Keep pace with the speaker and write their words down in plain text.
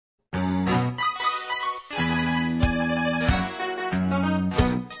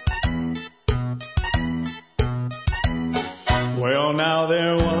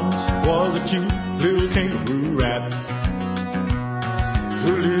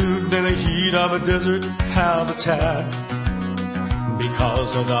of a desert habitat. Because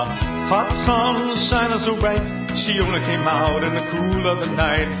of the hot sun shining so bright, she only came out in the cool of the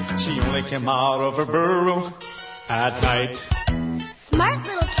night. She only came out of her burrow at night. Smart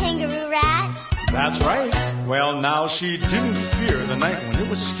little kangaroo rat. That's right. Well, now she didn't fear the night when it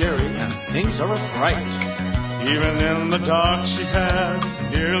was scary and things are a fright. Even in the dark she had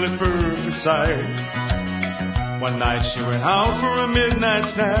nearly perfect sight. One night she went out for a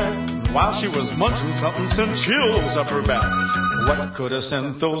midnight snack. While she was munching, something sent chills up her back. What could have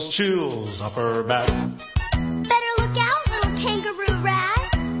sent those chills up her back? Better look out, little kangaroo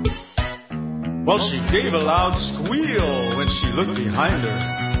rat. Well, she gave a loud squeal when she looked behind her.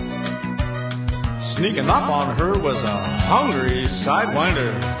 Sneaking up on her was a hungry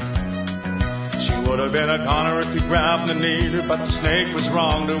sidewinder. She would have been a goner if he grabbed and ate her, but the snake was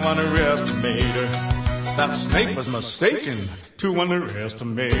wrong to underestimate her. That snake was mistaken to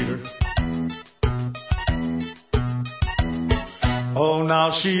underestimate her. Oh, now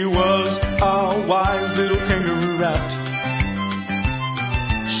she was a wise little kangaroo rat.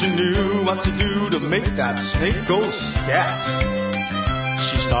 She knew what to do to make that snake go scat.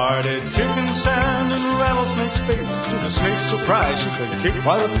 She started kicking sand in Rattlesnake's face. To the snake's surprise, she could kick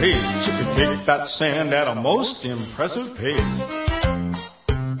quite a pace. She could kick that sand at a most impressive pace.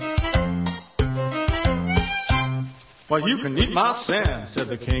 Well, you can eat my sand, said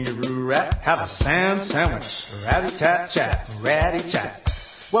the kangaroo rat. Have a sand sandwich, ratty-tat-tat, ratty-tat.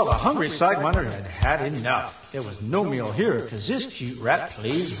 Well, the hungry sidewinder had had enough. There was no meal here, 'cause this cute rat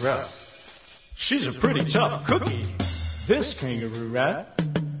plays rough. She's a pretty tough cookie, this kangaroo rat.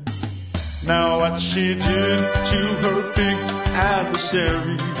 Now what she did to her big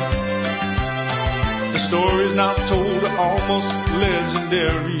adversary, the story's now told, almost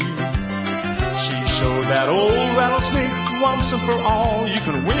legendary. She showed that old rattlesnake once and for all, you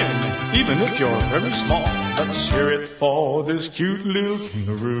can win, even if you're very small. Let's hear it for this cute little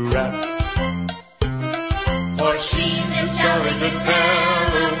kangaroo rat. For she's a jolly good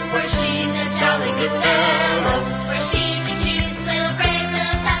fellow, for she's a jolly good fellow, for she's a cute little brave,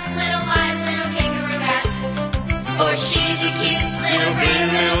 little tough, little wise, little kangaroo rat. For she's a cute little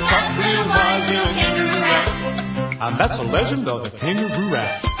brave, little tough, little wise, little kangaroo rat. And that's a legend of the kangaroo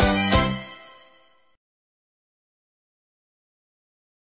rat.